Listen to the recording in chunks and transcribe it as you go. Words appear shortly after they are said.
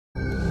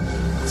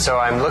So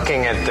I'm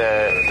looking at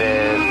the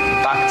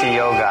Bhakti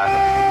Yoga,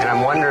 and I'm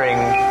wondering,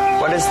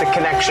 what is the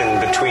connection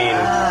between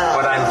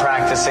what I'm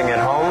practicing at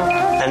home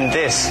and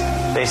this?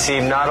 They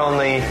seem not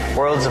only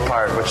worlds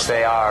apart, which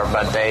they are,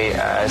 but they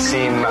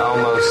seem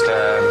almost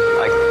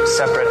like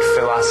separate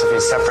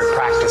philosophies, separate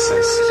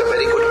practices. It's a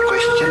very good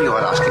question you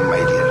are asking,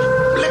 my dear.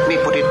 Let me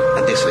put it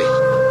this way.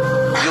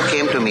 You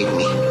came to meet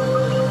me.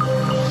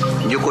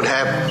 You could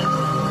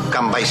have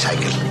come by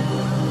cycle.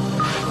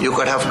 You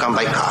could have come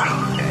by car.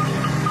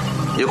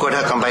 You could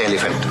have come by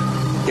elephant.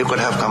 You could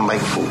have come by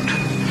foot.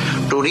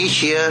 To reach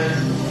here,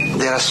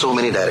 there are so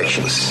many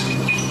directions.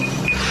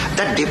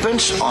 That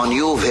depends on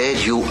you where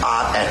you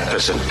are at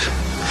present.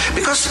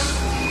 Because,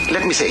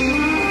 let me say,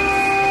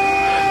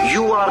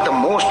 you are the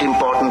most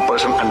important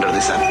person under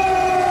the sun.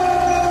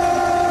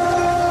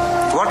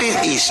 What is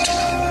East?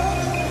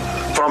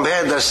 From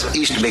where does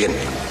East begin?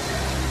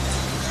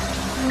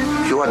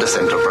 You are the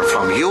central point.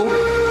 From you,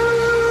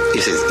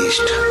 this is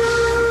East.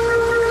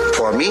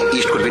 For me,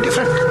 East could be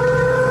different.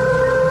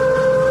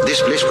 This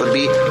place could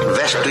be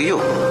West to you,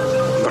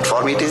 but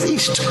for me it is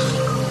East.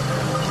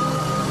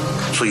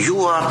 So you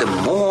are the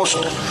most,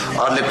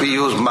 or let me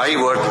use my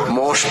word,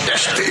 most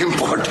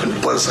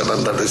important person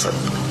under the sun.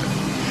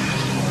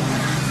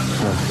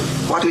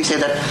 What we say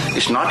that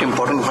it's not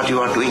important what you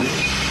are doing.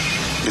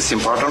 It's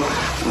important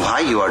why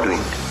you are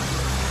doing.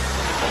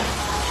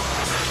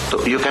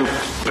 So you can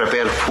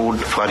prepare food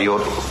for your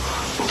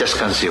just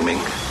consuming.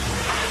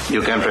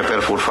 You can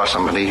prepare food for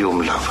somebody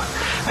you love.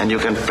 And you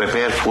can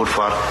prepare food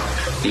for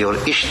your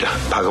Ishta,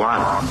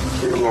 Bhagavan,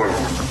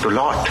 to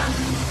Lord.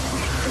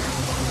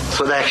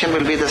 So the action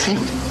will be the same,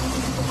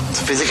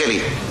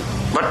 physically.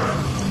 But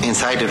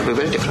inside it will be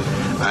very different.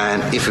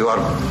 And if you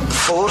are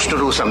forced to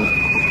do some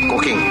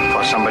cooking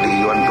for somebody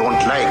you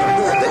don't like,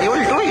 then you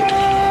will do it.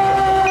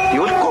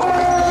 You will cook.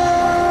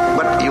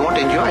 But you won't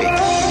enjoy it.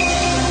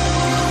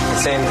 The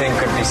same thing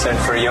could be said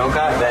for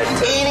yoga. That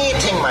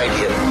anything, my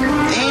dear,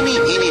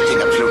 anything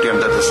absolutely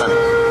under the sun.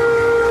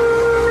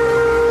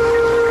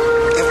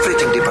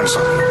 Everything depends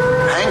on you,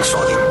 hangs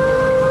on you.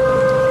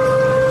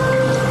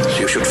 So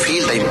you should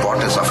feel the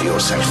importance of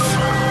yourself.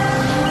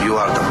 You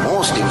are the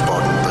most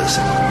important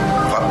person.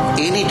 For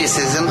any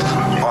decision,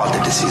 all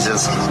the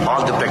decisions,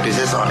 all the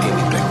practices, or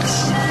any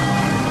practice.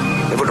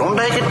 If you don't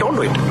like it, don't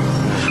do it.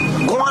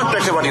 Go on,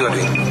 practice what you are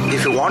doing.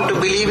 If you want to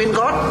believe in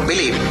God,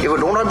 believe. If you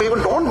do not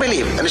believe, don't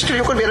believe. And still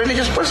you could be a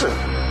religious person.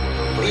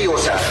 Be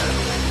yourself.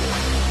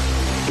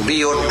 Be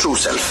your true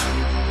self.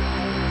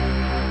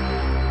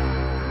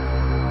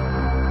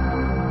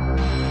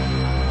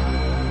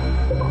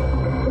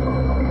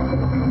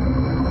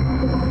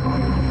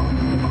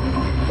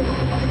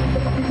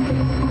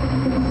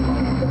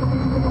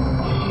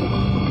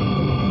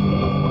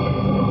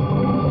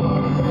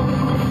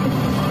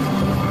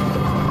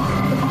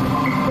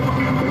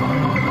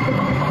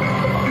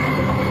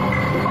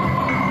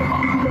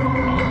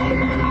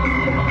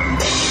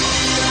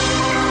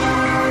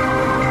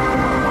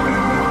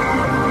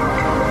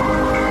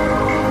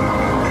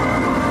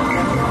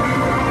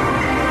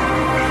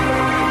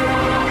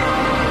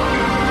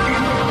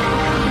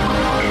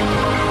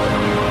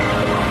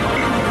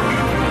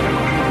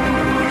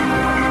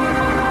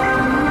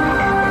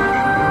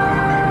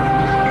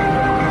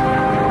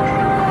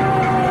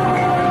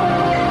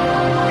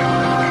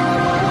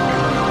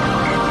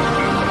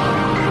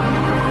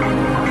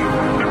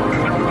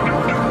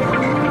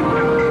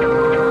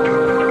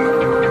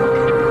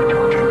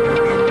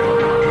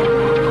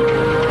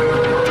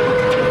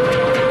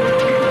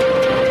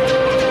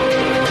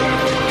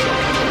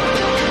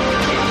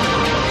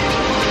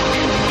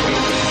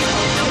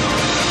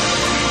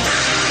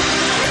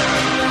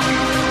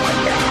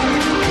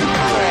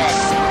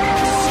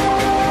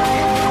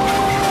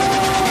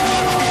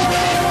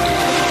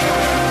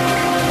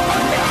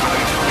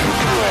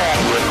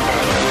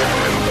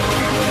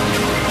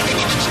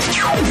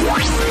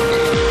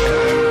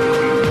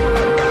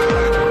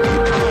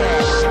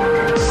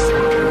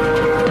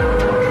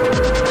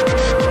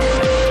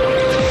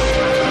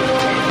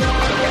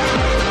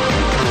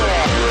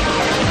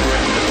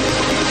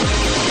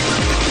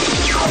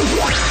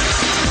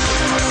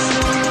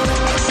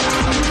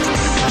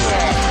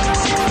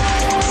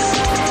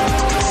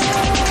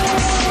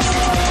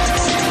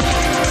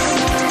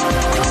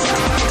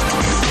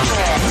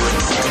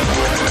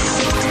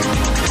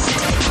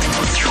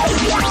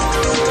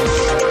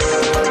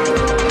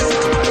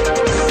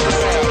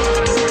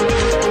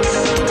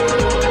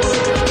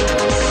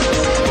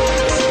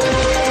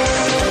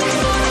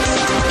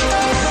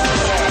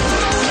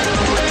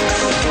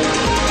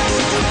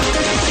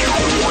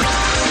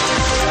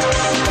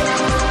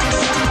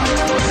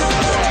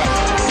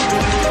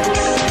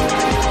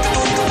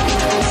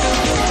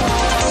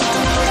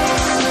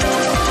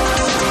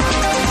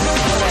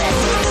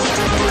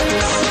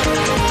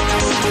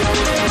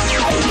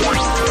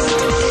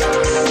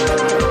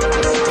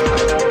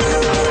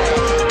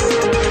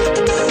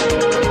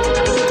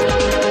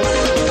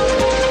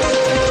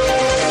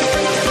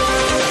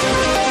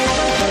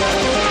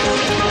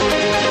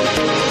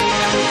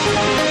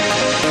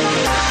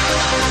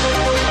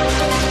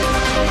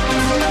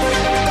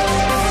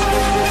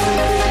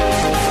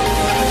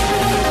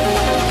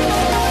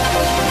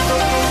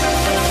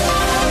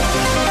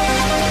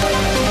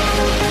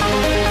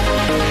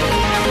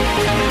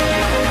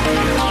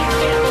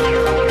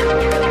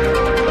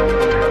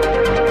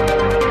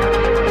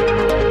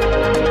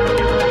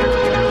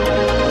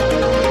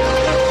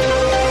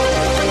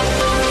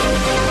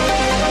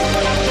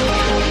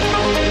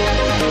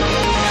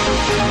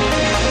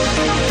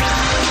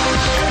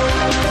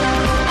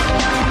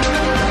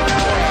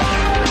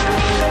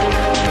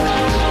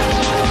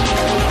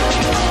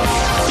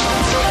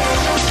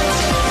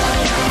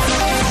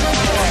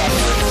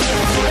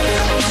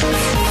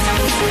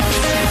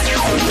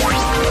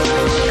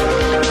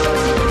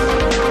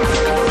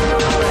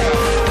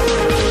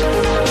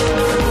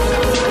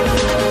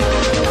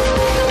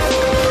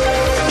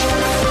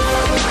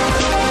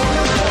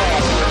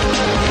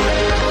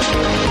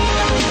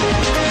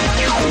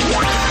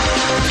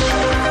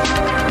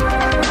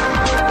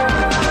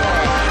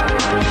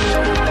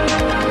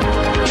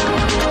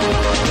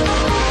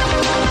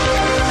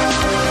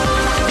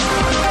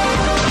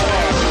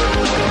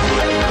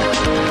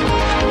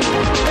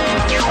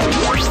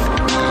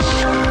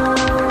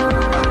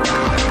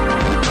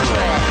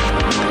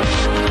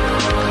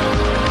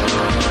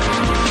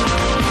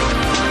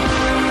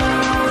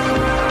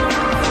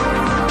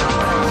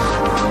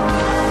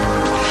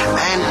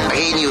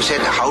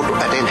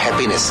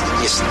 happiness,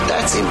 yes,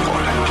 that's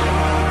important.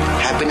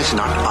 Happiness is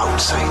not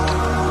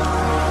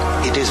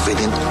outside. It is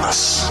within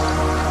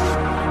us.